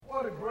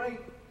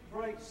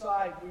great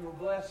sight. We were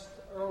blessed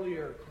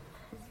earlier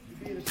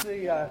to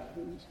see. I'm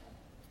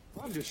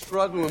just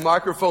struggling with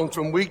microphones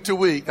from week to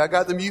week. I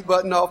got the mute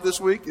button off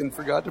this week and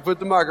forgot to put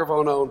the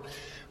microphone on.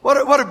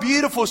 What a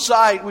beautiful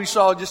sight we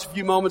saw just a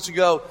few moments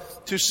ago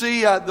to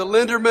see the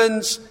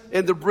Lindermans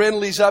and the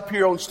Brindleys up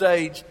here on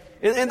stage.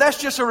 And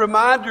that's just a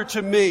reminder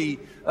to me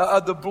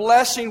of the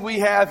blessing we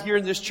have here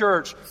in this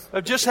church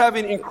of just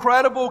having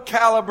incredible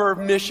caliber of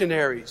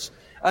missionaries.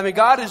 I mean,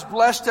 God has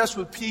blessed us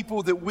with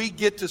people that we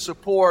get to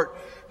support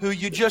who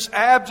you just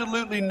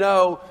absolutely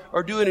know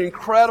are doing an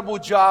incredible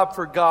job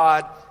for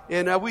God.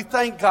 And we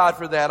thank God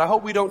for that. I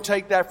hope we don't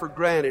take that for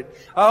granted.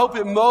 I hope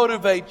it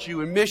motivates you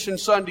when Mission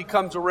Sunday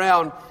comes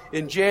around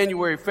in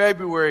January,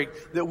 February,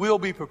 that we'll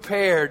be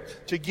prepared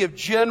to give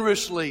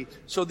generously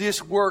so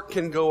this work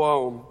can go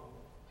on.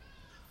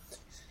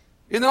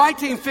 In the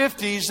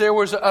 1950s, there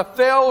was a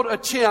failed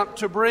attempt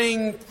to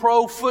bring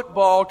pro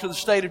football to the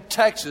state of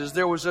Texas.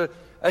 There was a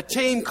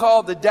team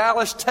called the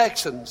Dallas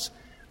Texans.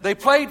 They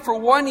played for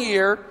 1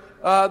 year.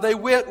 They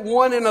went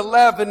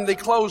 1-11. They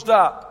closed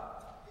up.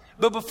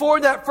 But before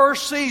that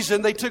first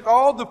season, they took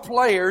all the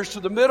players to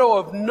the middle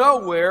of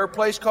nowhere, a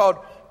place called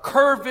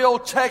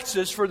Kerrville,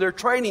 Texas, for their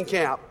training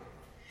camp.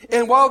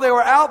 And while they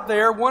were out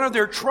there, one of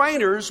their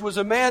trainers was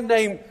a man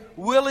named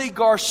Willie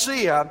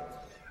Garcia.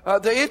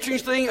 The interesting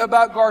thing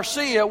about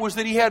Garcia was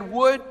that he had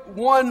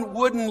one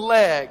wooden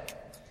leg.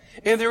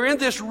 And they're in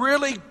this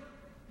really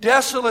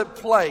desolate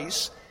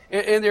place,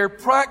 and they're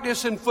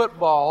practicing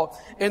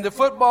football, and the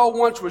football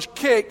once was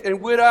kicked and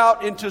went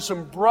out into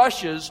some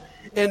brushes,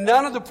 and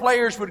none of the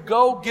players would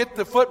go get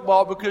the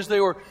football because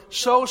they were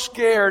so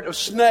scared of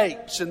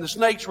snakes, and the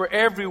snakes were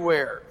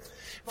everywhere.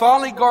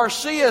 Finally,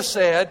 Garcia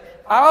said,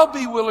 I'll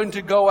be willing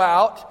to go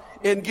out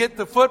and get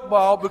the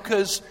football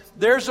because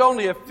there's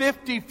only a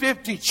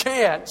 50-50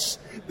 chance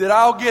that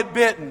I'll get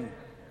bitten.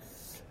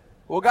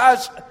 Well,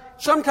 guys,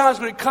 sometimes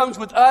when it comes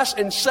with us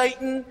and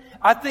Satan,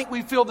 I think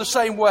we feel the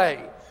same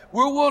way.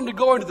 We're willing to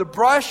go into the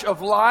brush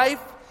of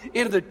life,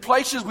 into the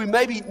places we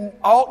maybe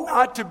ought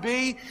not to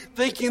be,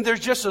 thinking there's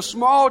just a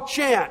small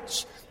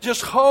chance,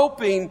 just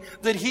hoping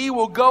that he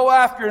will go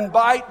after and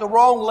bite the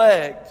wrong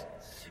leg.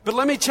 But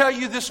let me tell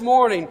you this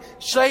morning,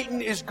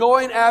 Satan is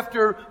going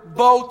after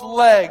both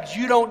legs.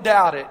 You don't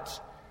doubt it.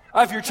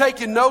 If you're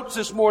taking notes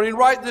this morning,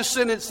 write this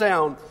sentence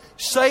down.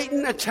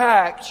 Satan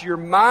attacks your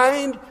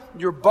mind,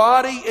 your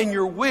body, and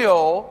your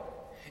will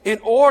in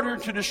order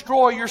to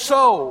destroy your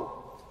soul.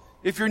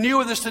 If you're new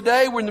with us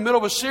today, we're in the middle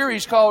of a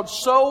series called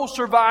Soul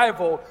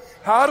Survival.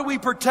 How do we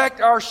protect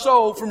our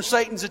soul from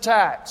Satan's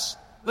attacks?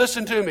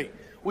 Listen to me.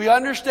 We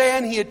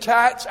understand he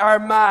attacks our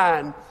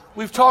mind.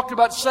 We've talked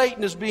about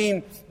Satan as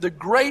being the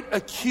great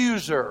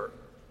accuser.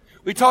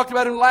 We talked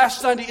about him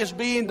last Sunday as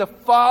being the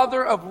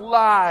father of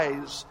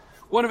lies.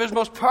 One of his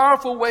most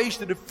powerful ways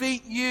to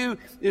defeat you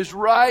is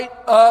right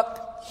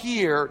up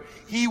here.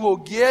 He will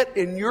get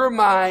in your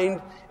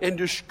mind and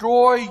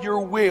destroy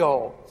your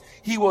will.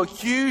 He will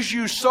accuse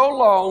you so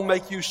long,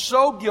 make you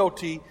so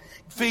guilty,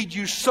 feed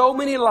you so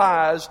many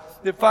lies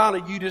that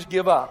finally you just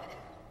give up.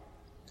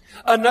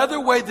 Another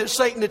way that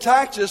Satan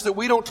attacks us that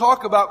we don't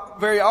talk about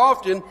very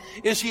often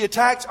is he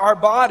attacks our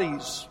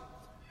bodies.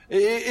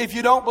 If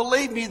you don't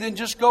believe me, then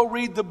just go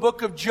read the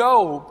book of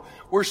Job,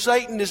 where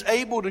Satan is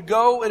able to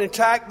go and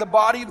attack the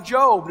body of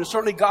Job. And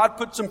certainly God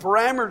put some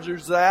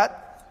parameters to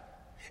that.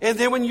 And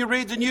then when you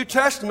read the New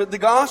Testament, the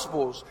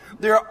Gospels,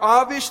 there are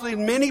obviously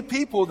many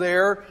people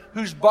there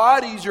whose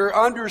bodies are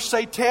under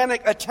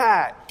satanic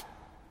attack.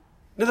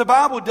 Now, the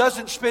Bible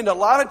doesn't spend a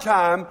lot of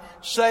time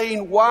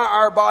saying why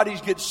our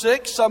bodies get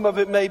sick. Some of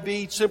it may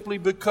be simply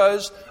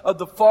because of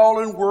the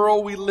fallen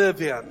world we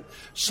live in.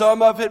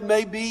 Some of it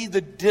may be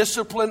the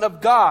discipline of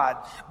God.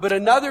 But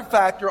another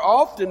factor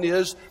often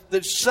is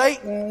that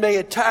Satan may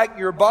attack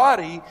your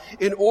body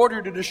in order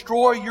to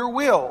destroy your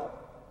will.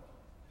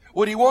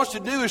 What he wants to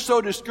do is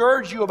so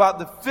discourage you about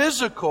the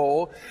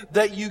physical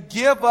that you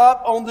give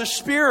up on the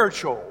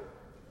spiritual.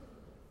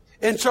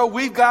 And so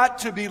we've got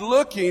to be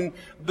looking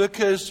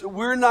because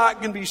we're not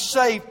going to be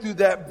safe through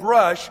that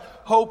brush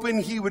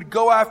hoping he would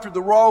go after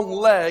the wrong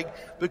leg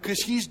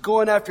because he's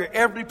going after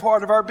every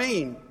part of our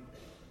being.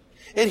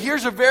 And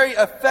here's a very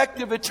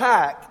effective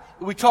attack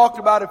that we talked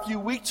about a few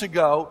weeks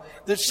ago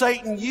that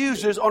Satan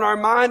uses on our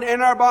mind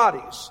and our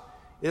bodies.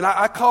 And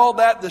I call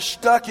that the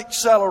stuck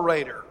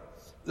accelerator.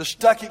 The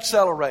stuck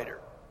accelerator.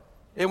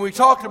 And we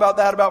talked about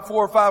that about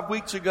 4 or 5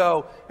 weeks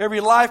ago. Every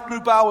life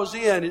group I was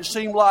in, it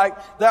seemed like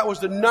that was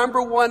the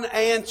number one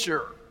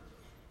answer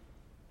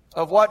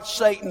of what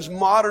Satan's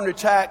modern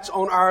attacks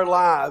on our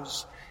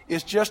lives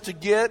is just to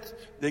get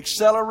the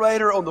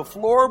accelerator on the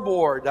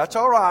floorboard. That's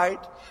all right.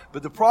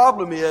 But the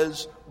problem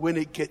is when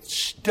it gets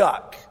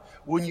stuck.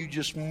 When you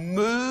just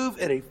move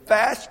at a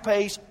fast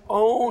pace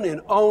on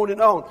and on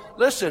and on.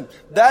 Listen,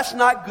 that's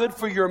not good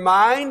for your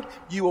mind.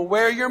 You will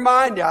wear your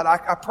mind out.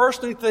 I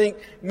personally think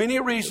many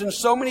reasons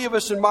so many of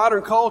us in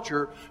modern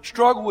culture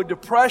struggle with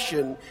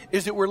depression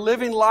is that we're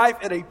living life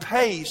at a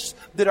pace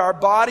that our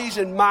bodies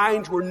and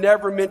minds were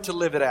never meant to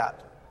live it at.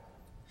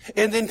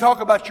 And then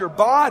talk about your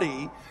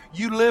body.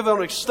 You live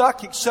on a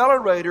stuck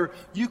accelerator.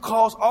 You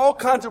cause all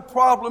kinds of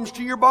problems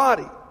to your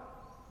body.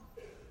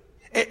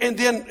 And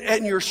then,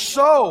 and your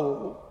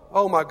soul,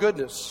 oh my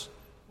goodness,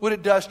 what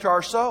it does to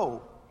our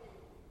soul.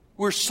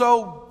 We're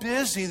so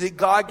busy that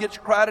God gets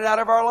crowded out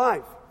of our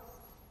life.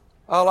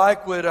 I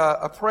like what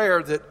a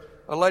prayer that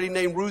a lady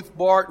named Ruth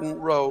Barton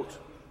wrote.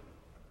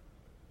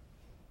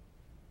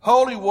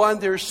 Holy One,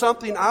 there's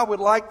something I would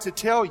like to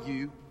tell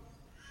you,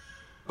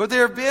 but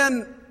there have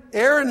been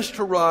errands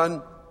to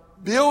run,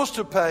 bills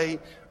to pay,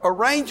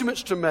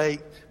 arrangements to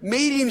make,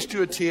 meetings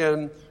to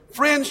attend,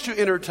 friends to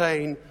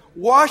entertain,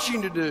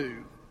 washing to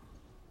do.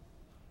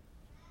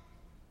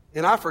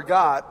 And I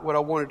forgot what I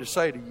wanted to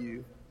say to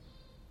you.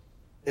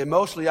 And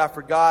mostly I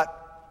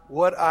forgot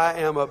what I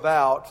am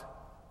about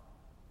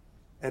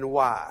and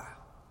why.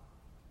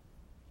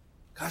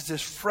 Because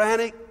this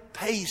frantic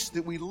pace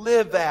that we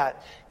live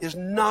at is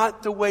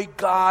not the way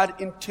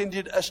God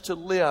intended us to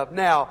live.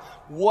 Now,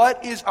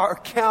 what is our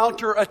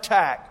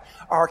counterattack?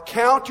 Our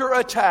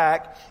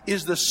counterattack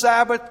is the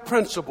Sabbath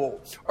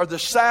principle or the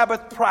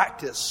Sabbath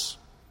practice.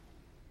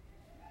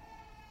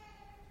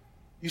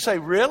 You say,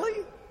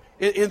 really?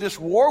 In this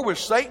war with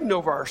Satan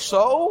over our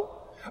soul?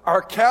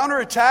 Our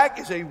counterattack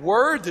is a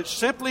word that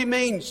simply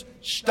means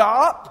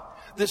stop,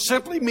 that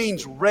simply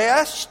means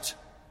rest.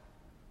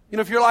 You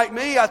know, if you're like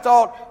me, I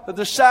thought that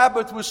the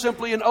Sabbath was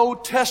simply an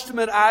Old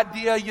Testament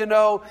idea,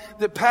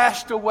 that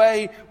passed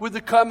away with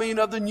the coming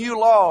of the new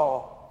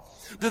law.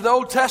 That the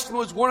Old Testament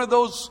was one of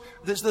those,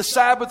 the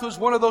Sabbath was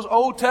one of those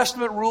Old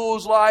Testament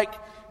rules like,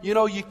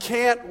 you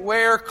can't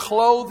wear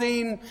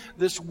clothing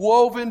that's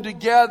woven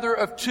together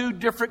of two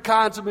different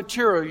kinds of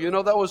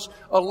material. That was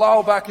a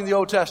law back in the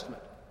Old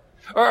Testament.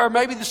 Or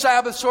maybe the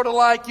Sabbath sort of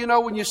like,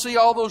 when you see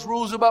all those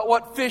rules about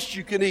what fish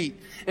you can eat.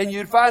 And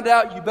you'd find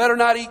out you better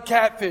not eat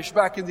catfish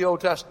back in the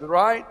Old Testament,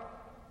 right?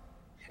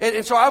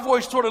 And so I've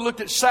always sort of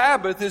looked at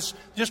Sabbath as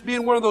just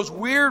being one of those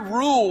weird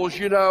rules,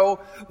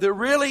 that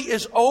really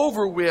is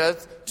over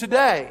with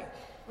today.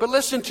 But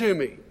listen to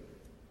me.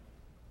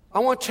 I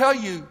want to tell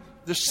you,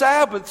 the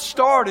Sabbath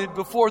started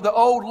before the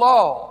old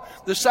law.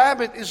 The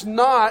Sabbath is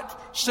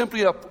not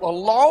simply a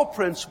law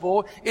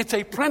principle. It's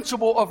a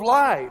principle of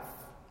life.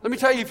 Let me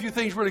tell you a few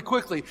things really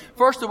quickly.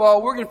 First of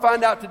all, we're going to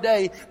find out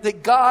today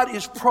that God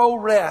is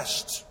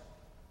pro-rest.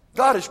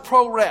 God is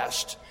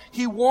pro-rest.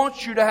 He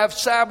wants you to have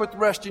Sabbath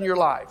rest in your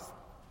life.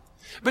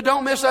 But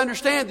don't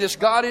misunderstand this.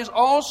 God is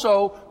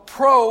also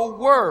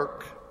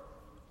pro-work.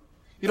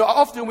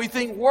 Often we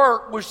think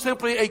work was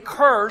simply a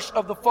curse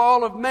of the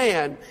fall of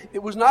man.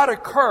 It was not a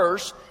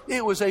curse.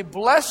 It was a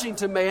blessing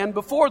to man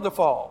before the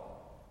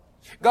fall.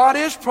 God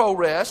is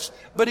pro-rest,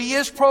 but He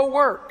is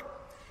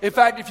pro-work. In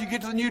fact, if you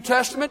get to the New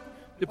Testament,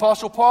 the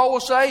Apostle Paul will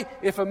say,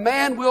 if a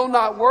man will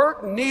not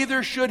work,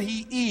 neither should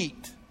he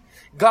eat.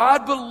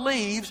 God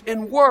believes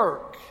in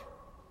work.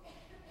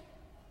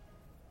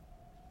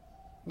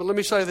 But let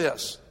me say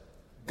this.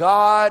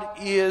 God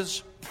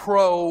is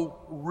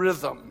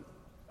pro-rhythm.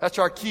 That's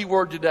our key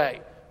word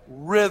today.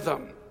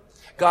 Rhythm.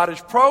 God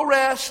is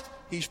pro-rest.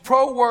 He's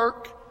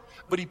pro-work.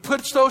 But He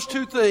puts those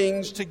two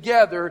things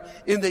together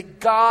in that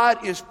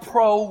God is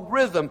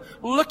pro-rhythm.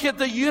 Look at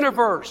the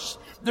universe.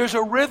 There's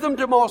a rhythm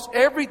to most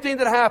everything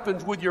that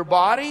happens with your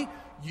body.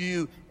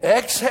 You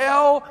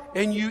exhale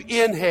and you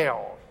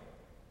inhale.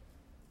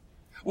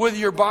 With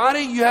your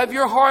body, you have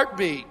your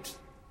heartbeat.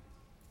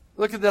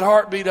 Look at that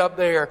heartbeat up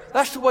there.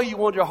 That's the way you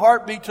want your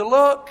heartbeat to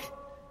look.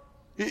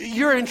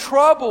 You're in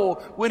trouble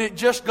when it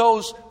just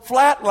goes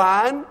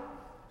flatline.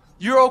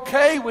 You're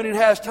okay when it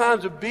has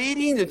times of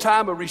beating and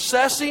time of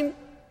recessing.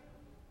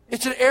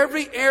 It's in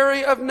every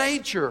area of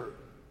nature.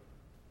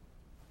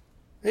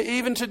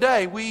 Even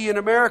today, we in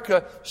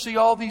America see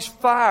all these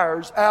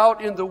fires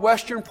out in the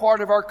western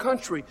part of our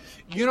country.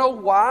 You know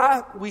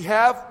why we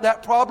have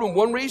that problem?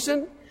 One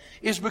reason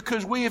is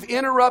because we have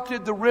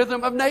interrupted the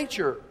rhythm of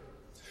nature.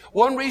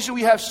 One reason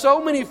we have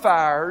so many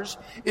fires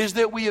is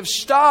that we have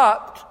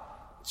stopped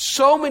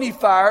so many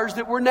fires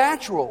that were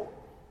natural.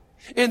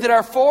 And that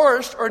our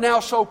forests are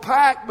now so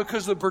packed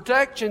because of the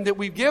protection that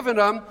we've given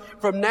them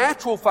from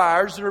natural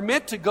fires that are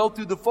meant to go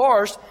through the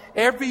forest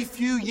every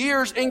few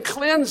years and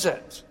cleanse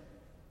it.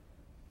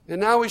 And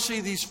now we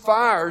see these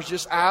fires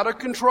just out of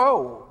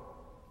control.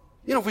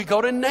 If we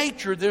go to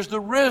nature, there's the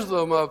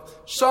rhythm of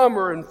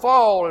summer and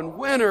fall and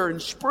winter and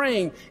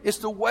spring. It's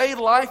the way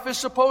life is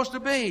supposed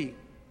to be.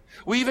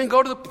 We even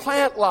go to the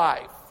plant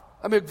life.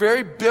 A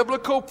very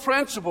biblical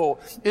principle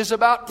is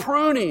about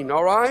pruning,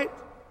 all right?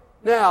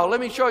 Now, let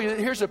me show you.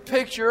 Here's a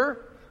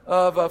picture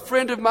of a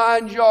friend of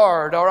mine's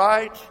yard, all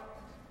right?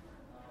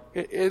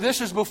 This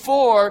is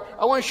before.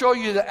 I want to show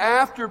you the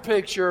after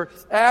picture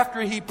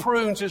after he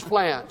prunes his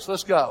plants.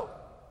 Let's go.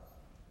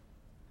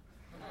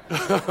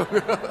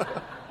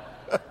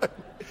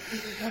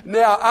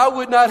 Now, I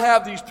would not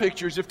have these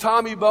pictures if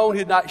Tommy Bone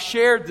had not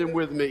shared them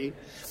with me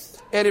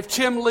and if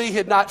Tim Lee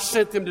had not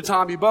sent them to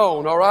Tommy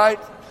Bone, all right?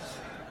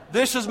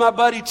 This is my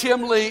buddy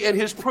Tim Lee and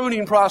his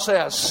pruning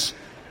process.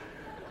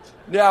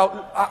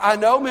 Now, I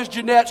know Miss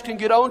Jeanette can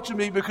get on to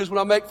me because when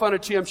I make fun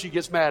of Tim, she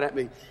gets mad at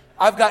me.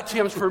 I've got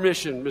Tim's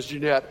permission, Miss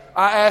Jeanette.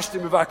 I asked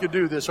him if I could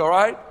do this, all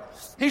right?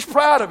 He's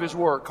proud of his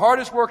work.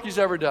 Hardest work he's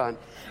ever done.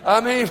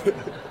 I mean,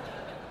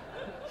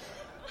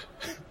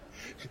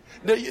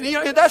 you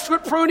know, that's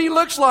what pruning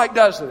looks like,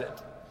 doesn't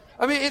it?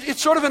 I mean,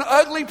 it's sort of an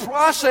ugly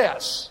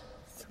process.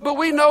 But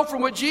we know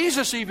from what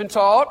Jesus even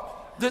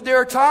taught that there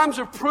are times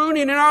of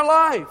pruning in our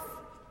life.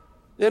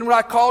 Then when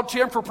I called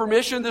Tim for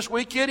permission this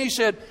weekend, he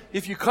said,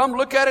 if you come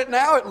look at it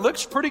now, it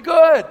looks pretty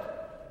good.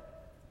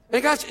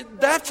 And guys,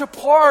 that's a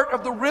part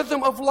of the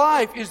rhythm of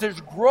life, is there's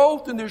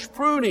growth and there's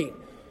pruning.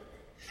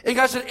 And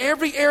guys, in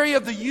every area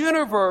of the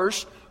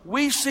universe,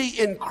 we see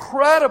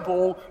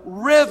incredible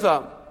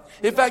rhythm.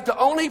 In fact, the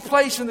only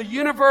place in the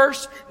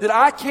universe that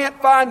I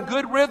can't find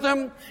good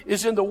rhythm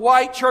is in the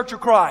white Church of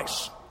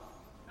Christ.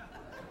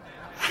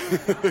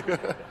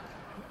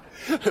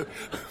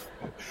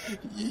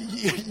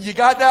 You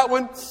got that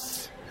one?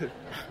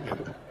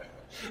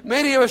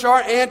 Many of us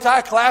aren't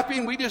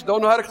anti-clapping. We just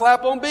don't know how to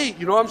clap on beat.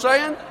 You know what I'm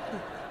saying?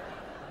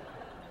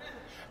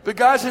 But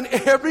guys, in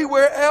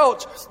everywhere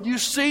else, you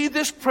see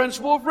this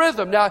principle of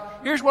rhythm. Now,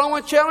 here's what I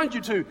want to challenge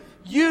you to.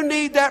 You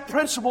need that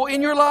principle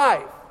in your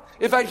life.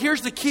 In fact,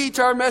 here's the key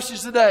to our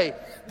message today.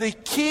 The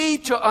key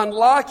to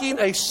unlocking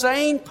a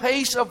sane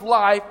pace of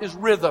life is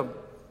rhythm.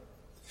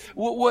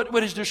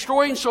 What is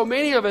destroying so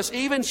many of us,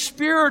 even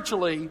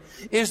spiritually,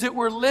 is that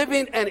we're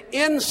living an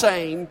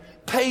insane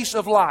pace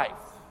of life.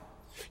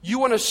 You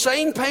want a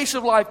sane pace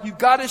of life, you've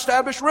got to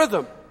establish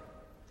rhythm.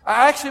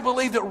 I actually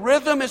believe that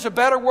rhythm is a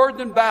better word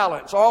than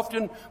balance.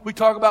 Often we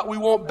talk about we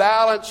want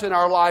balance in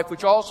our life,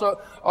 which also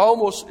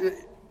almost,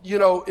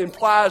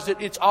 implies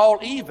that it's all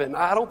even.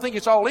 I don't think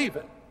it's all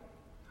even.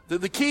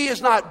 The key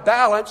is not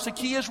balance, the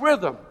key is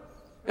rhythm.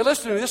 And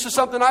listen to me, this is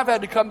something I've had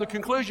to come to the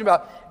conclusion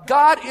about.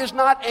 God is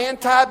not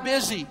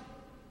anti-busy.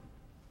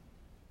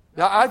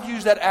 Now, I've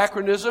used that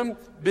acronym.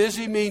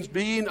 Busy means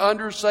being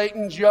under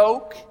Satan's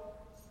yoke.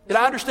 And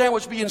I understand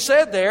what's being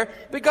said there,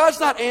 but God's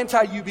not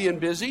anti you being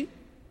busy.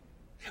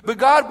 But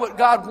what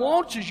God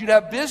wants is you to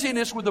have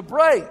busyness with a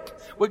break.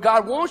 What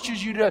God wants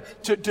is you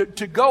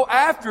to go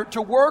after it,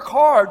 to work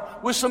hard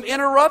with some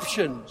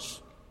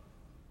interruptions.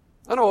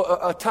 I know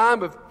a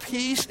time of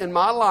peace in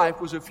my life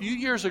was a few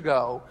years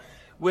ago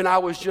when I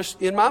was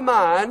just in my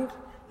mind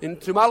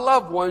and to my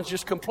loved ones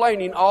just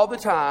complaining all the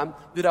time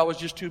that I was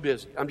just too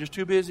busy. I'm just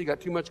too busy,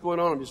 got too much going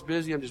on, I'm just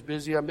busy. And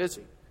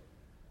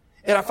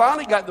I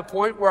finally got to the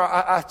point where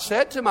I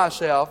said to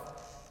myself,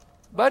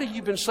 buddy,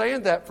 you've been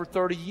saying that for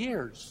 30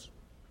 years.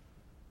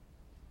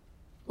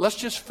 Let's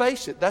just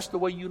face it, that's the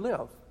way you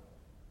live.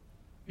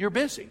 You're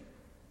busy.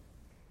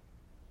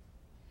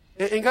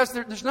 And guys,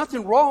 there's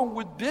nothing wrong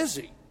with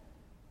busy.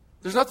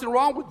 There's nothing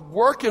wrong with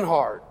working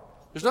hard.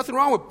 There's nothing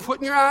wrong with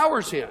putting your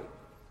hours in.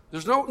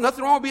 There's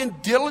nothing wrong with being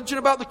diligent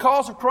about the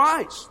cause of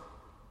Christ.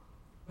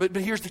 But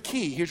here's the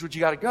key. Here's what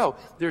you got to go.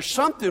 There's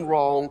something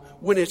wrong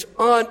when it's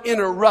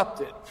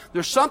uninterrupted.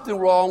 There's something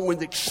wrong when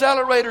the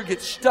accelerator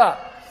gets stuck.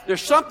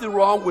 There's something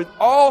wrong with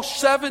all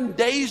 7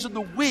 days of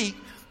the week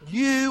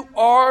you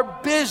are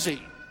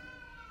busy.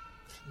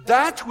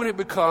 That's when it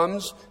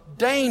becomes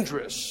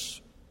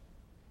dangerous.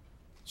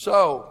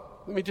 So,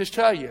 let me just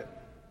tell you,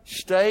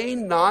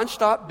 staying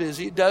nonstop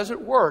busy, it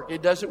doesn't work.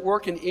 It doesn't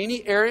work in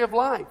any area of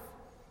life.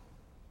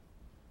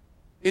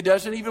 It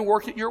doesn't even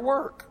work at your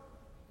work.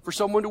 For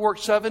someone to work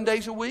 7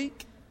 days a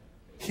week,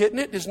 hitting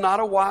it is not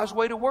a wise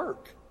way to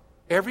work.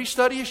 Every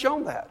study has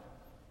shown that.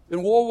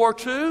 In World War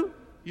II,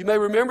 you may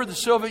remember the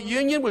Soviet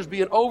Union was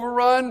being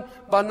overrun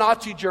by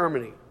Nazi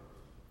Germany.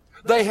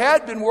 They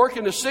had been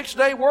working a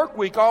 6-day work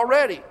week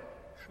already.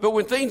 But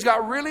when things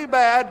got really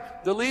bad,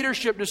 the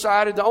leadership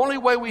decided the only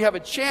way we have a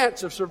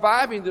chance of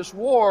surviving this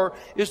war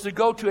is to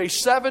go to a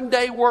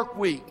 7-day work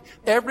week.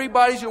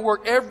 Everybody's going to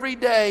work every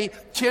day,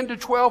 10 to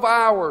 12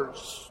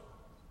 hours.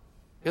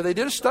 And they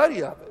did a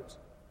study of it.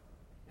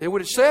 And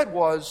what it said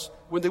was,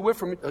 when they went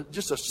from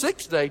just a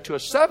 6-day to a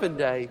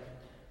 7-day,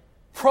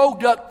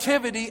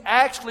 productivity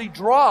actually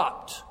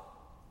dropped.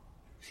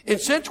 And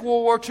since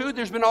World War II,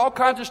 there's been all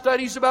kinds of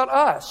studies about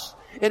us.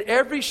 And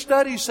every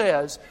study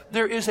says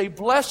there is a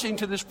blessing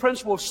to this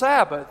principle of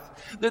Sabbath,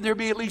 that there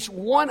be at least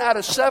 1 out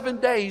of 7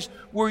 days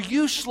where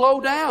you slow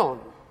down.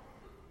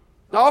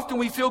 Now, often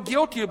we feel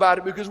guilty about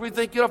it because we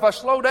think, if I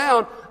slow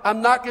down,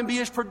 I'm not going to be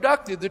as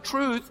productive. The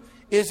truth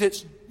is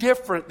it's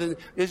different.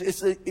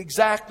 It's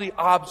exactly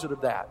opposite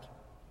of that.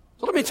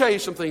 So let me tell you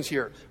some things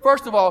here.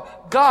 First of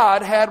all,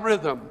 God had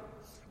rhythm.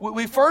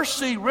 We first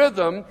see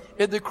rhythm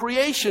in the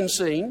creation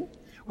scene.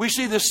 We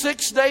see the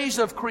 6 days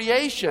of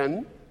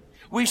creation.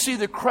 We see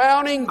the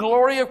crowning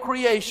glory of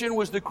creation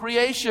was the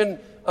creation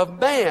of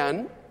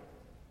man.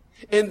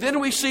 And then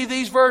we see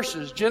these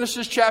verses,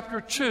 Genesis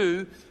chapter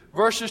 2,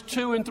 verses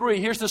 2 and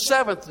 3. Here's the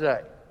 7th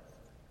day.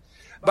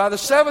 By the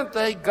 7th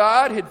day,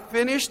 God had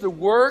finished the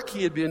work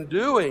He had been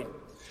doing.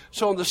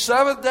 So on the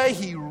 7th day,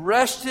 He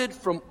rested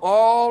from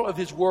all of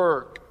His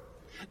work.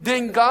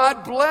 Then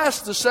God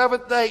blessed the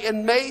 7th day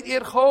and made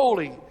it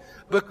holy,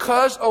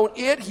 because on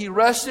it he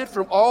rested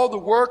from all the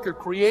work of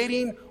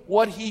creating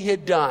what he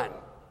had done.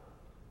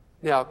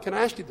 Now, can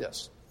I ask you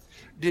this?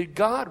 Did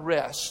God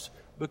rest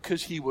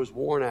because he was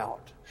worn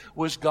out?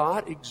 Was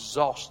God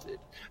exhausted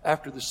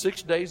after the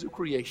 6 days of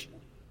creation?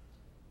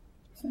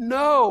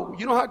 No.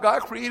 You know how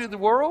God created the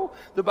world?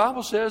 The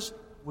Bible says,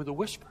 with a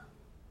whisper.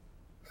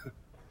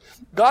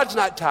 God's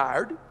not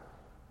tired.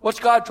 What's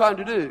God trying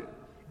to do?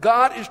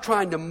 God is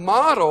trying to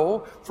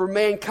model for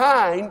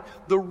mankind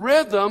the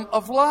rhythm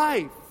of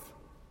life.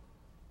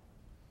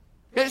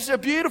 It's a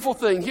beautiful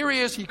thing. Here he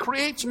is. He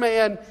creates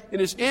man in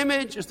his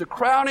image as the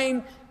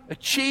crowning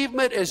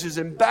achievement, as his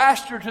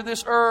ambassador to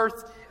this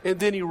earth, and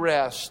then he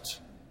rests.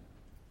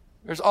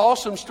 There's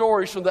awesome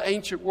stories from the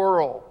ancient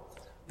world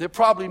that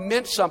probably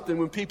meant something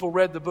when people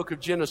read the book of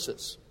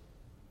Genesis.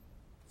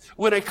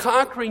 When a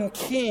conquering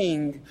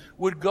king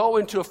would go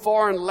into a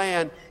foreign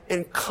land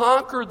and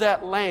conquer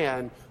that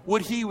land,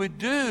 what he would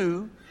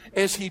do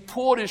as he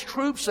pulled his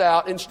troops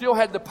out and still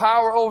had the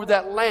power over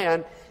that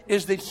land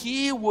is that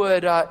he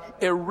would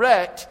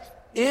erect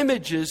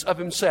images of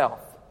himself.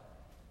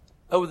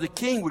 The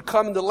king would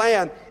come in the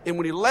land, and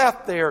when he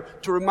left there,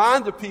 to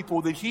remind the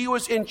people that he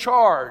was in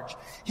charge,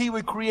 he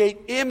would create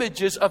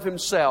images of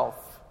himself.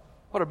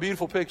 What a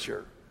beautiful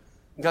picture.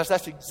 Guys,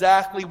 that's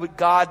exactly what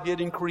God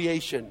did in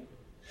creation.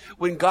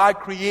 When God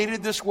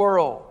created this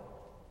world,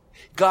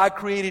 God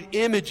created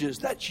images.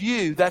 That's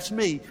you, that's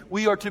me.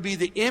 We are to be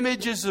the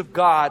images of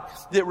God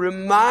that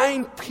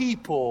remind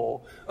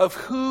people of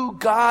who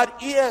God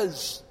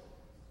is.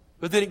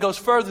 But then it goes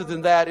further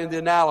than that in the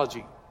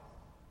analogy.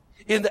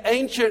 In the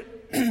ancient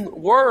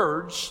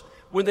words,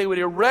 when they would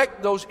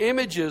erect those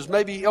images,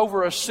 maybe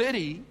over a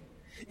city,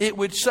 it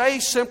would say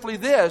simply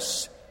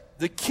this: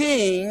 the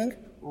king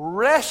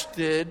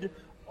rested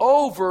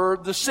over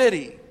the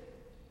city.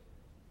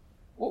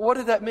 Well, what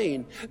did that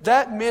mean?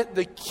 That meant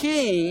the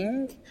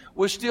king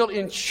was still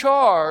in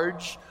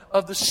charge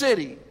of the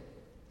city.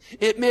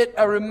 It meant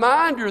a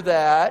reminder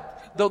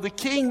that though the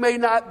king may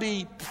not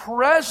be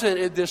present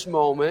at this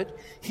moment,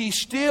 he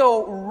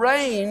still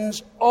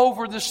reigns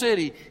over the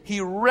city.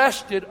 He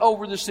rested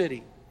over the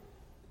city.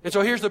 And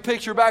so here's the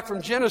picture back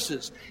from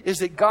Genesis, is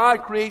that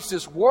God creates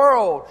this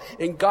world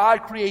and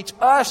God creates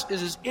us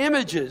as his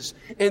images.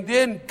 And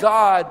then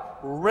God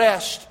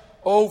rests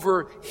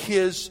over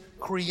his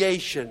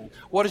creation.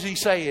 What is he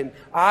saying?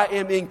 I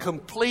am in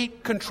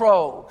complete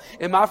control.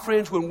 And my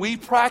friends, when we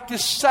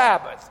practice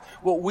Sabbath,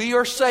 what we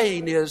are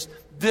saying is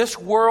this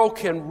world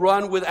can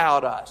run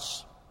without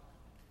us.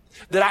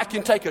 That I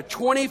can take a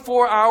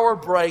 24-hour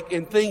break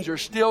and things are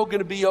still going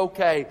to be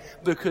okay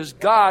because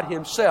God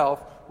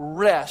himself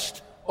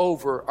rests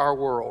over our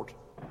world.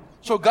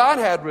 So God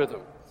had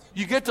rhythm.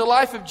 You get the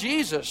life of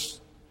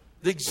Jesus,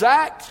 the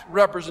exact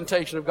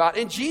representation of God,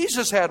 and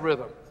Jesus had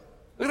rhythm.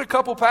 Look at a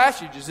couple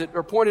passages that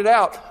are pointed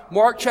out.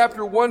 Mark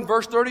chapter 1,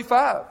 verse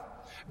 35.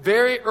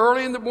 Very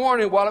early in the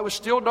morning, while it was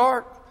still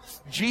dark,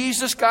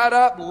 Jesus got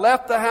up,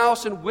 left the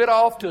house, and went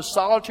off to a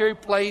solitary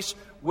place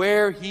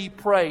where he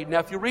prayed. Now,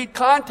 if you read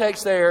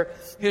context there,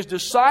 his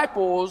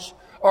disciples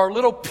are a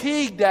little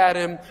peeved at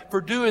him for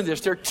doing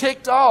this. They're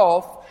ticked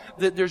off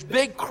that there's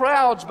big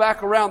crowds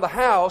back around the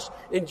house,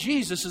 and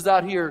Jesus is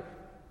out here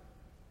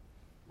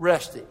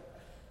resting,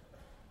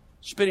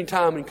 spending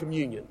time in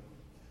communion.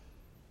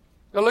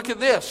 Now look at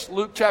this,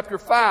 Luke chapter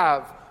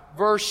 5,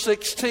 verse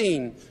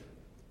 16.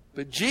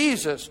 But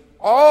Jesus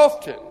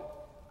often's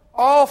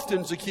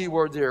the key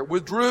word there,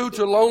 withdrew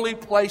to lonely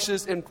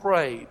places and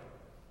prayed.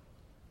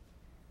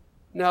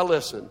 Now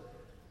listen,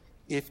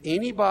 if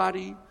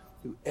anybody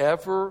who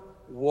ever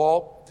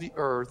walked the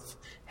earth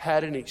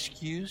had an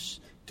excuse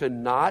to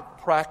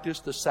not practice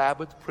the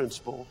Sabbath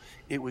principle,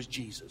 it was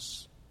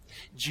Jesus.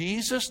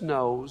 Jesus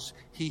knows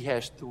he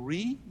has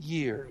 3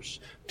 years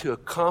to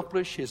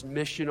accomplish his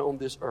mission on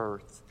this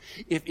earth.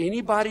 If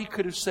anybody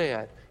could have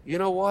said, you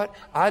know what?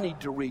 I need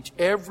to reach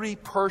every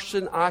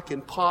person I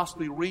can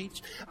possibly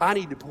reach. I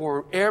need to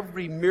perform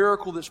every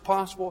miracle that's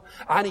possible.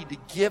 I need to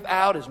give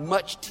out as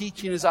much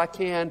teaching as I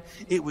can.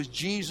 It was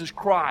Jesus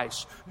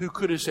Christ who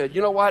could have said,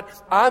 you know what?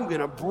 I'm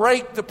going to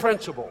break the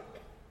principle.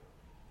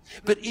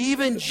 But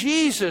even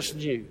Jesus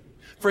knew,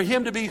 for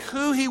him to be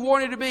who he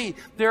wanted to be,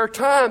 there are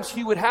times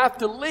he would have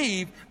to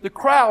leave the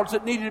crowds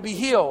that needed to be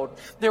healed.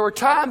 There were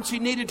times he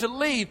needed to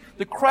leave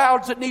the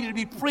crowds that needed to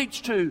be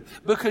preached to,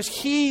 because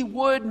he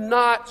would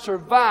not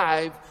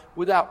survive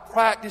without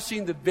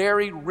practicing the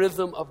very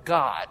rhythm of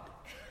God.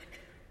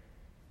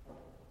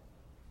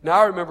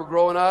 Now, I remember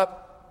growing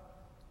up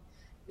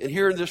and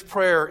hearing this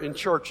prayer in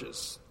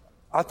churches.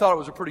 I thought it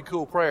was a pretty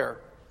cool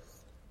prayer,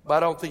 but I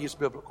don't think it's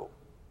biblical.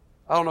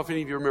 I don't know if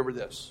any of you remember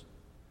this.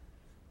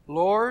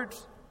 Lord,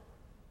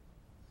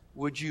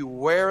 would you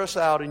wear us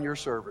out in your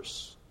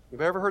service? Have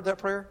you ever heard that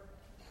prayer?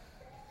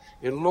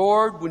 And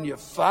Lord, when you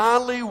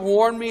finally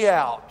worn me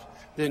out,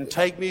 then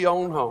take me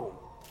on home.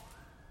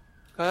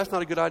 Now, that's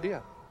not a good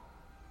idea.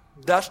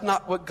 That's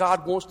not what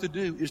God wants to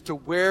do, is to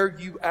wear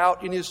you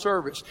out in His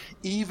service.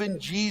 Even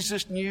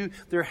Jesus knew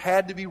there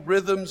had to be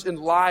rhythms in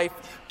life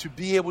to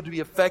be able to be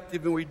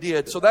effective, and we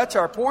did. So that's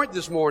our point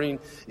this morning,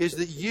 is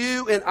that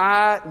you and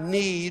I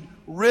need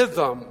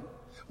rhythm.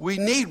 We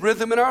need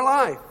rhythm in our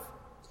life.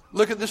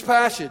 Look at this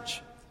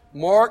passage.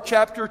 Mark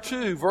chapter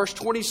 2, verse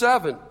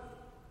 27.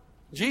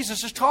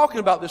 Jesus is talking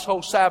about this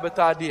whole Sabbath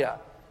idea.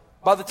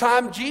 By the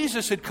time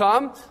Jesus had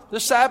come, the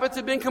Sabbath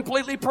had been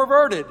completely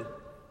perverted.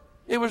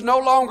 It was no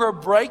longer a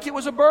break, it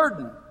was a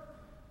burden.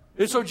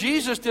 And so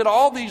Jesus did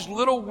all these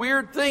little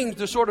weird things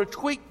to sort of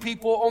tweak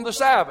people on the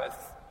Sabbath.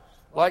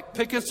 Like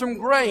picking some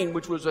grain,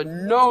 which was a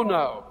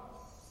no-no.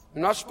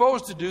 You're not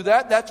supposed to do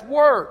that, that's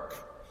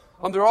work.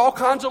 There are all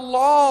kinds of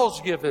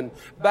laws given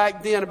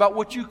back then about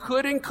what you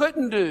could and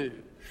couldn't do.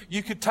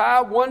 You could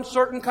tie one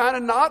certain kind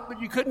of knot,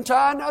 but you couldn't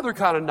tie another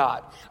kind of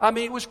knot. I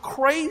mean, it was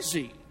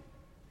crazy.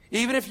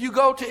 Even if you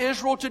go to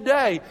Israel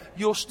today,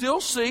 you'll still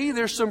see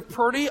there's some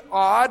pretty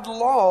odd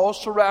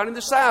laws surrounding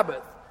the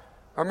Sabbath.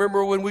 I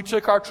remember when we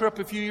took our trip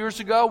a few years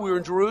ago, we were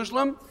in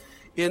Jerusalem.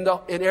 In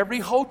every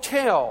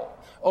hotel,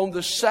 on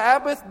the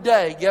Sabbath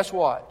day, guess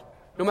what?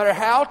 No matter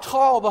how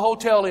tall the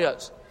hotel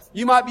is,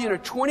 you might be in a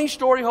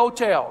 20-story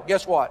hotel.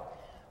 Guess what?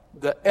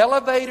 The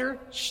elevator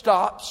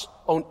stops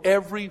on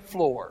every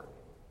floor.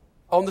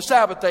 On the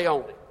Sabbath day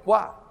only.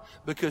 Why?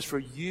 Because for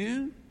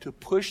you to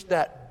push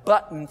that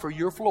button for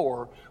your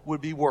floor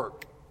would be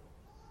work.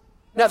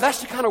 Now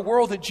that's the kind of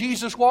world that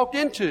Jesus walked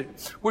into,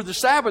 where the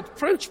Sabbath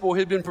principle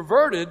had been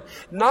perverted,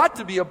 not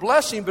to be a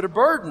blessing but a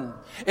burden.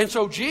 And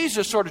so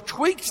Jesus sort of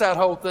tweaks that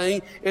whole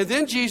thing, and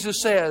then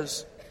Jesus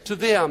says to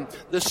them,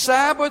 the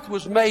Sabbath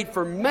was made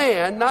for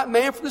man, not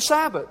man for the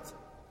Sabbath.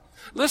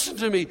 Listen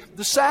to me,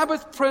 the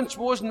Sabbath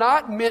principle is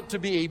not meant to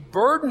be a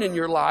burden in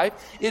your life,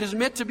 it is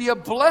meant to be a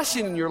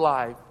blessing in your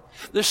life.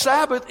 The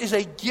Sabbath is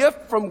a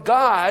gift from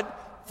God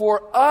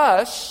for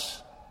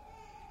us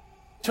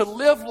to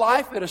live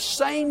life at a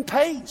sane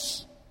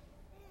pace.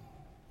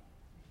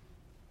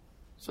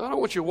 So I don't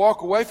want you to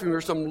walk away from here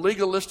with some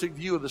legalistic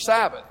view of the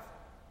Sabbath.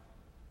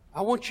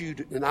 I want you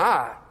and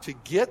I to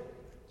get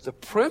the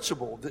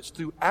principle that's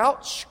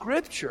throughout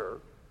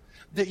Scripture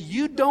that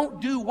you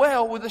don't do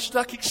well with a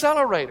stuck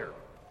accelerator.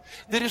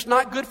 That it's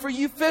not good for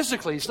you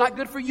physically. It's not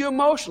good for you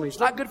emotionally. It's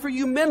not good for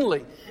you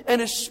mentally.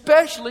 And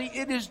especially,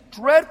 it is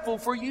dreadful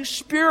for you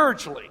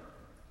spiritually.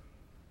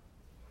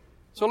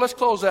 So let's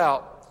close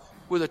out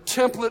with a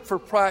template for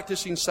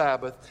practicing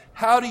Sabbath.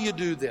 How do you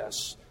do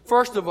this?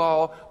 First of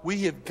all,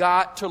 we have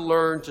got to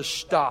learn to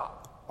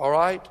stop. All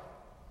right?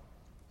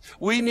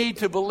 We need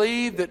to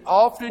believe that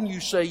often you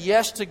say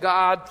yes to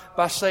God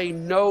by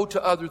saying no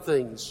to other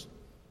things.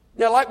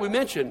 Now, like we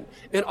mentioned,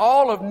 in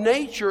all of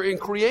nature and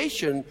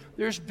creation,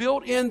 there's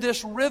built in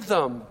this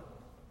rhythm.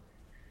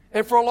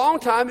 And for a long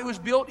time, it was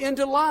built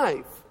into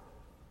life.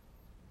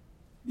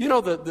 You know,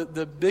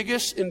 the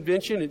biggest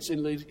invention, it's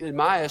in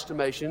my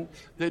estimation,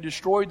 that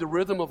destroyed the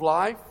rhythm of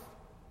life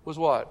was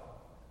what?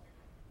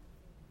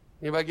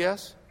 Anybody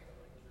guess?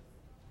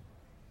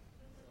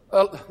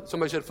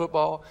 Somebody said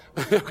football.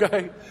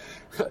 Okay.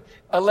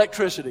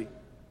 Electricity.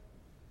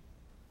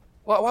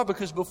 Why?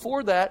 Because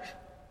before that,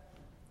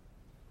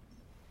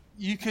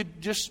 you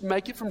could just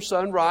make it from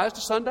sunrise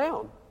to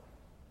sundown.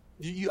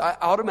 I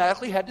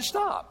automatically had to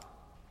stop.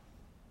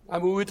 I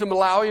moved to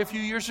Malawi a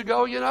few years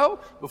ago,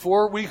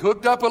 before we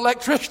hooked up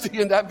electricity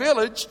in that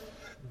village.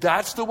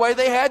 That's the way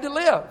they had to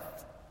live.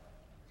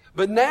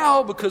 But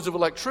now, because of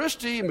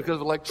electricity and because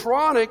of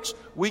electronics,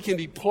 we can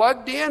be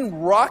plugged in,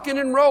 rocking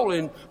and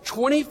rolling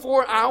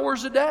 24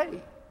 hours a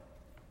day.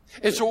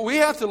 And so what we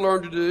have to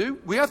learn to do,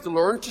 we have to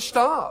learn to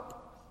stop.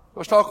 I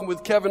was talking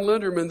with Kevin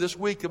Linderman this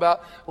week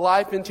about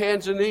life in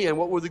Tanzania and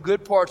what were the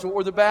good parts and what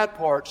were the bad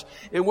parts.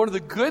 And one of the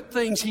good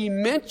things he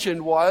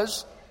mentioned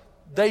was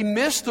they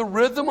miss the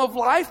rhythm of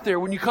life there.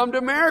 When you come to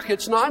America,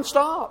 it's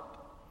nonstop.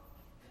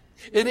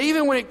 And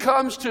even when it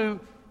comes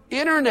to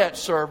internet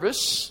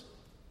service,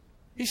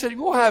 he said,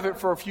 we'll have it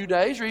for a few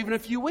days or even a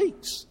few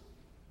weeks.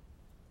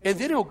 And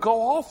then it'll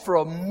go off for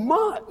a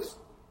month.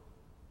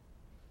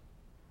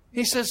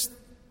 He says,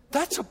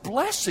 that's a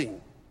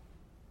blessing.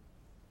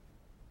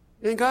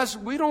 And guys,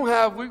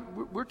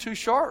 we're too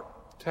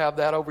sharp to have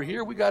that over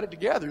here. We got it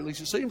together, at least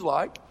it seems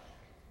like.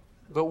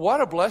 But what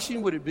a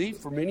blessing would it be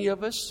for many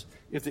of us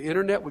if the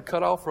internet would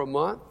cut off for a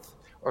month,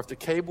 or if the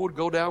cable would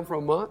go down for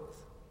a month,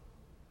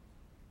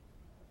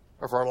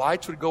 or if our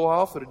lights would go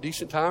off at a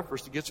decent time for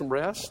us to get some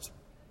rest.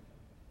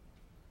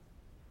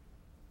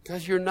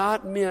 Guys, you're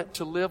not meant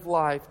to live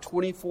life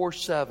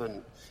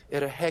 24/7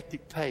 at a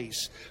hectic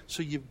pace.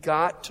 So you've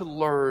got to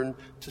learn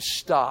to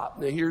stop.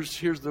 Now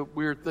here's the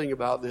weird thing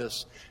about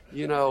this.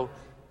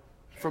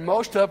 For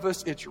most of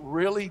us, it's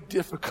really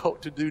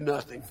difficult to do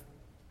nothing.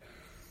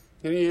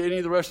 Any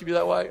of the rest of you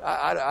that way?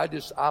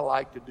 I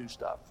like to do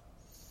stuff.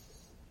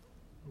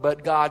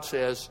 But God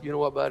says, you know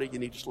what, buddy? You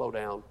need to slow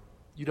down.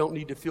 You don't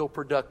need to feel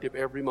productive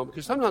every moment.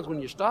 Because sometimes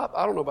when you stop,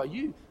 I don't know about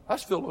you, I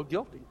just feel a little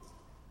guilty.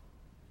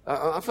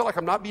 I feel like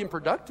I'm not being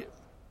productive.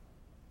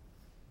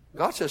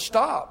 God says,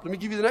 stop. Let me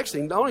give you the next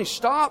thing. Not only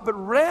stop, but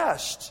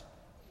rest.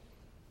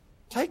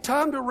 Take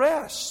time to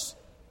rest.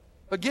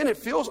 Again, it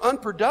feels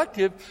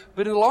unproductive,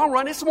 but in the long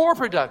run, it's more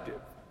productive.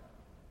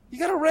 You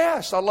got to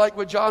rest. I like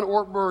what John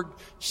Ortberg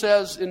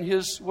says in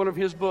one of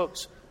his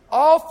books.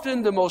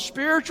 Often the most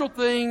spiritual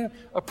thing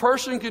a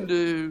person can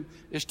do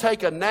is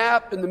take a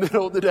nap in the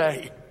middle of the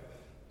day.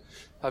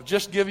 I've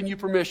just given you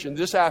permission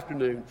this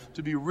afternoon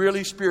to be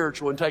really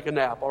spiritual and take a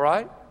nap, all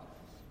right?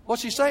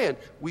 What's he saying?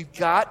 We've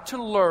got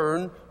to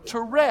learn to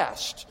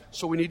rest.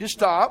 So we need to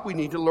stop. We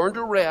need to learn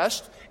to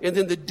rest. And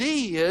then the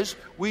D is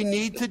we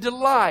need to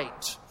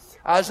delight.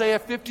 Isaiah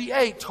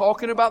 58,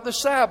 talking about the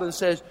Sabbath,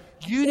 says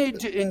you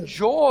need to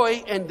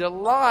enjoy and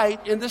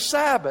delight in the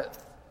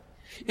Sabbath.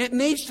 It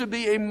needs to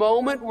be a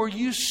moment where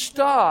you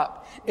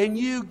stop and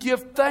you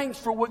give thanks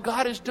for what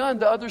God has done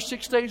the other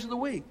 6 days of the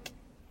week.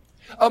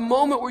 A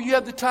moment where you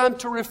have the time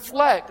to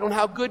reflect on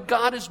how good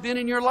God has been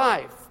in your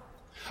life.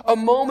 A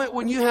moment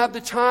when you have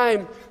the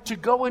time to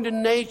go into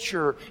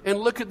nature and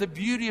look at the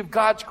beauty of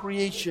God's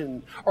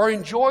creation or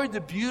enjoy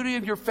the beauty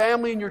of your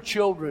family and your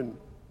children.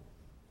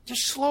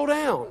 Just slow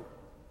down.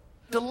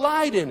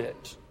 Delight in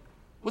it.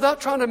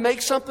 Without trying to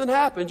make something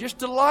happen, just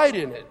delight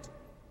in it.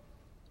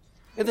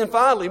 And then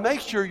finally, make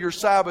sure your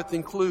Sabbath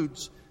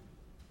includes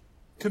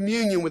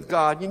communion with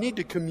God. You need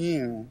to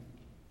commune.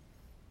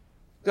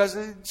 Because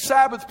the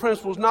Sabbath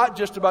principle is not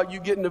just about you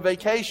getting a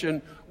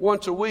vacation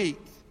once a week.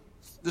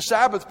 The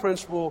Sabbath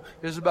principle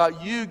is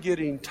about you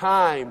getting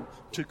time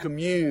to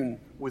commune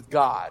with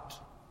God.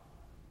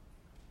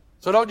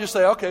 So don't just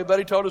say, okay,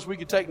 buddy told us we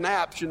could take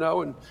naps,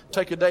 and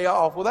take a day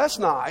off. Well, that's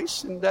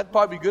nice, and that'd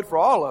probably be good for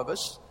all of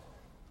us.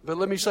 But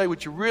let me say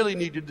what you really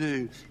need to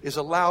do is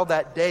allow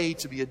that day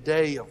to be a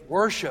day of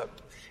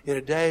worship and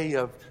a day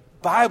of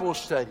Bible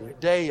study, a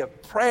day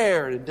of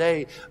prayer, and a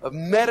day of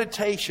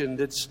meditation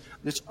that's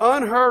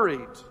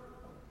unhurried.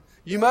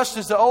 You must,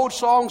 as the old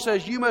song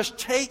says, you must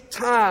take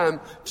time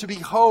to be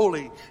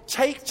holy.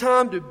 Take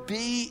time to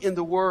be in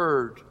the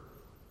Word.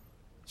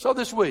 So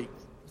this week,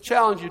 I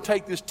challenge you to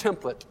take this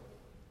template.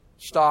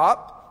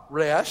 Stop,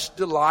 rest,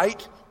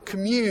 delight,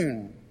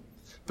 commune.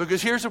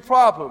 Because here's the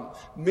problem.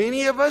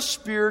 Many of us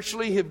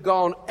spiritually have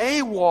gone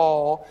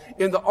AWOL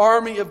in the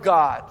army of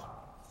God.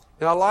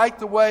 And I like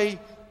the way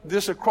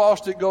this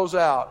acrostic goes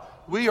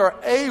out. We are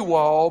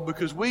AWOL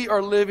because we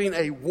are living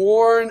a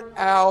worn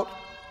out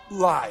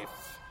life.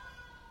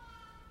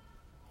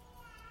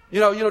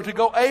 To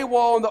go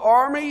AWOL in the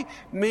army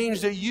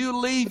means that you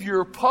leave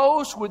your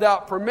post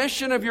without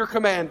permission of your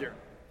commander.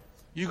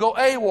 You go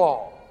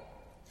AWOL.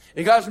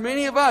 And guys,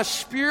 many of us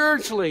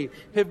spiritually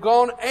have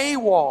gone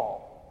AWOL.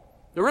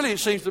 Now really, it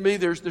seems to me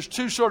there's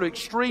two sort of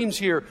extremes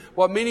here.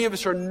 While many of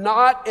us are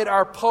not at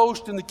our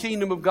post in the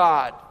kingdom of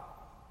God.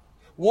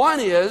 One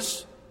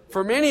is,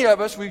 for many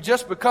of us, we've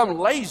just become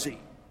lazy.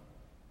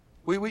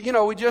 We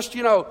just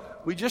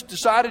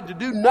decided to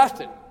do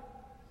nothing.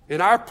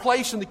 And our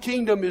place in the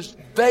kingdom is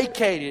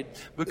vacated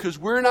because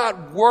we're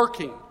not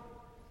working.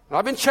 And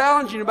I've been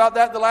challenging about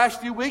that the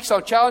last few weeks.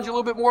 I'll challenge you a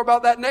little bit more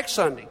about that next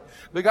Sunday.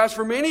 Because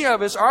for many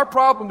of us, our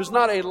problem is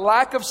not a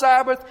lack of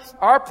Sabbath.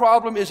 Our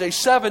problem is a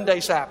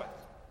 7-day Sabbath.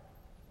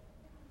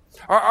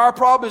 Our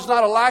problem is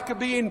not a lack of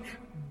being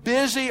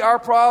busy. Our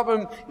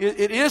problem,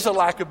 it is a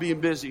lack of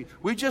being busy.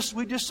 We just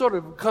sort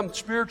of become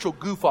spiritual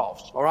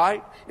goof-offs, all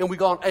right? And we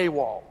gone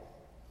AWOL.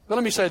 But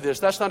let me say this.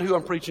 That's not who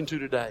I'm preaching to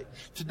today.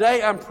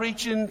 Today I'm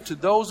preaching to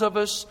those of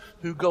us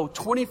who go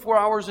 24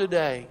 hours a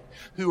day,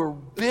 who are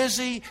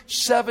busy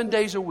 7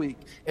 days a week.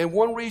 And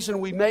one reason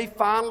we may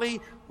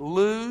finally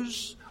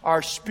lose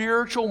our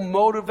spiritual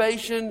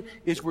motivation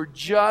is we're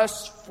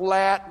just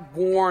flat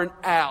worn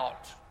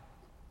out.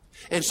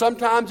 And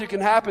sometimes it can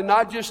happen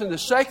not just in the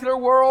secular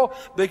world,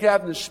 but it can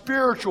happen in the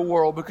spiritual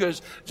world.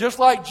 Because just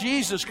like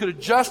Jesus could have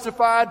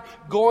justified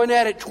going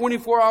at it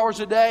 24 hours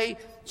a day,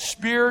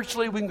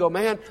 spiritually we can go,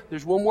 man,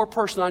 there's one more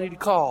person I need to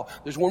call.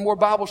 There's one more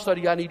Bible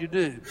study I need to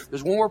do.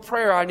 There's one more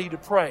prayer I need to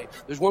pray.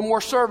 There's one more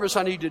service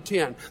I need to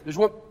attend.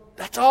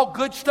 That's all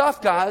good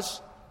stuff,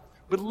 guys.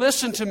 But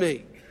listen to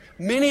me.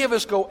 Many of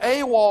us go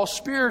AWOL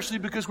spiritually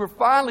because we're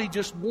finally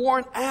just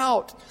worn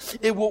out.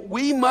 And what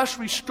we must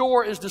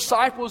restore as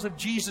disciples of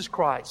Jesus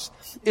Christ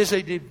is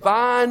a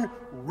divine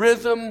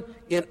rhythm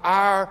in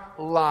our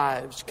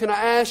lives. Can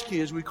I ask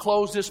you as we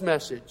close this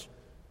message,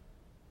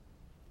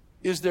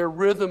 is there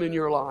rhythm in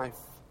your life?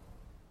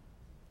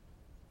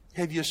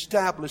 Have you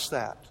established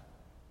that?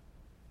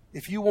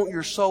 If you want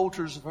your soul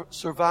to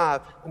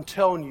survive, I'm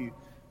telling you,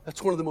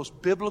 that's one of the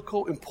most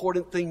biblical,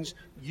 important things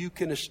you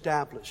can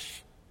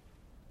establish.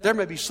 There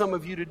may be some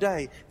of you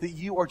today that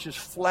you are just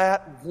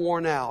flat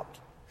worn out.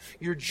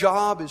 Your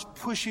job is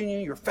pushing you,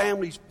 your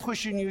family's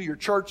pushing you, your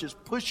church is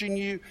pushing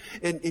you,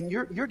 and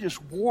you're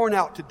just worn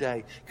out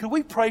today. Could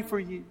we pray for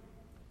you?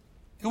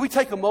 Could we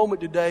take a moment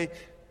today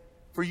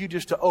for you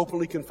just to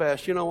openly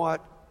confess, you know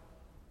what?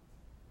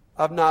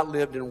 I've not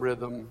lived in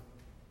rhythm.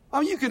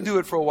 You can do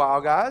it for a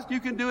while, guys. You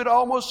can do it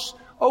almost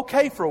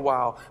okay for a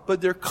while. But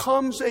there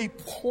comes a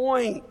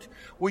point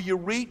where you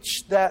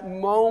reach that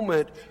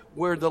moment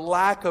where the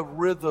lack of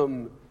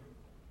rhythm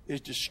is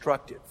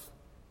destructive.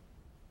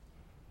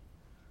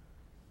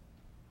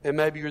 And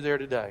maybe you're there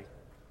today.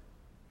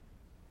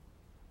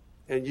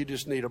 and you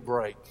just need a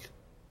break.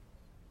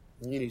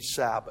 You need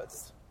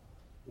Sabbath.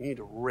 You need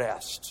to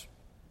rest.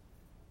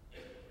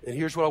 And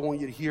here's what I want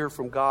you to hear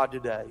from God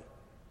today.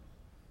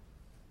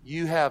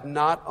 You have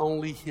not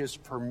only His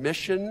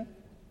permission,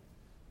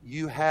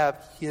 you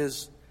have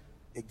His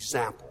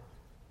example.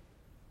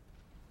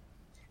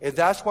 And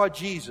that's why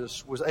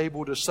Jesus was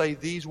able to say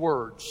these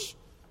words.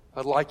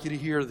 I'd like you to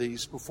hear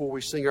these before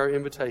we sing our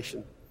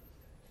invitation.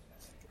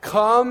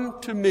 Come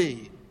to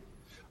me,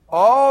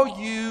 all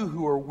you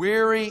who are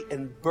weary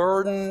and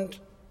burdened,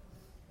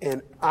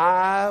 and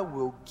I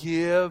will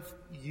give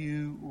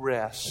you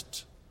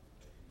rest.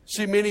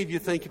 See, many of you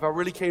think if I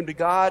really came to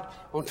God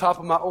on top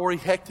of my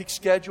already hectic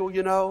schedule,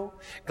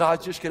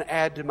 God's just going to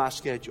add to my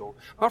schedule.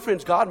 My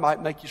friends, God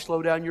might make you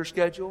slow down your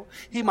schedule.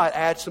 He might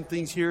add some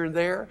things here and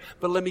there.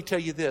 But let me tell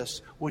you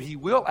this. What He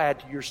will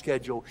add to your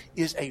schedule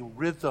is a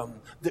rhythm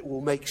that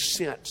will make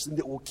sense and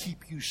that will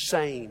keep you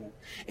sane.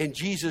 And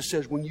Jesus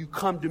says, when you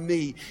come to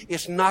me,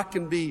 it's not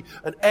going to be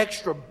an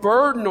extra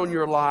burden on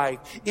your life.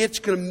 It's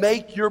going to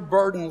make your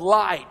burden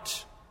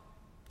light.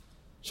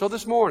 So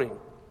this morning,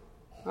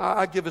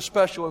 I give a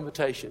special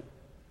invitation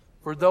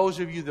for those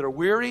of you that are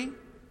weary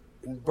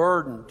and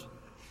burdened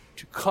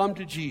to come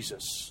to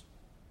Jesus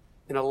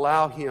and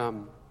allow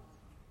Him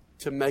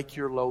to make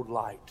your load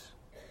light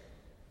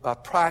by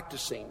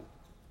practicing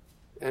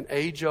an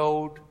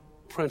age-old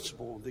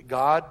principle that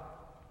God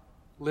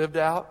lived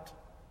out,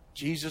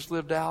 Jesus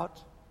lived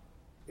out,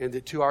 and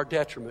that to our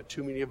detriment,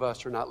 too many of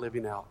us are not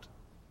living out.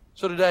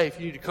 So today, if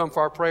you need to come for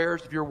our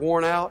prayers, if you're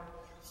worn out,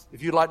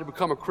 if you'd like to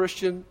become a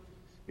Christian,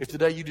 if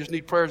today you just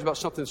need prayers about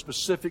something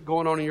specific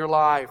going on in your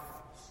life,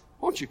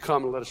 why don't you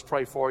come and let us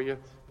pray for you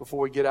before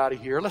we get out of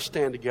here? Let's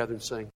stand together and sing.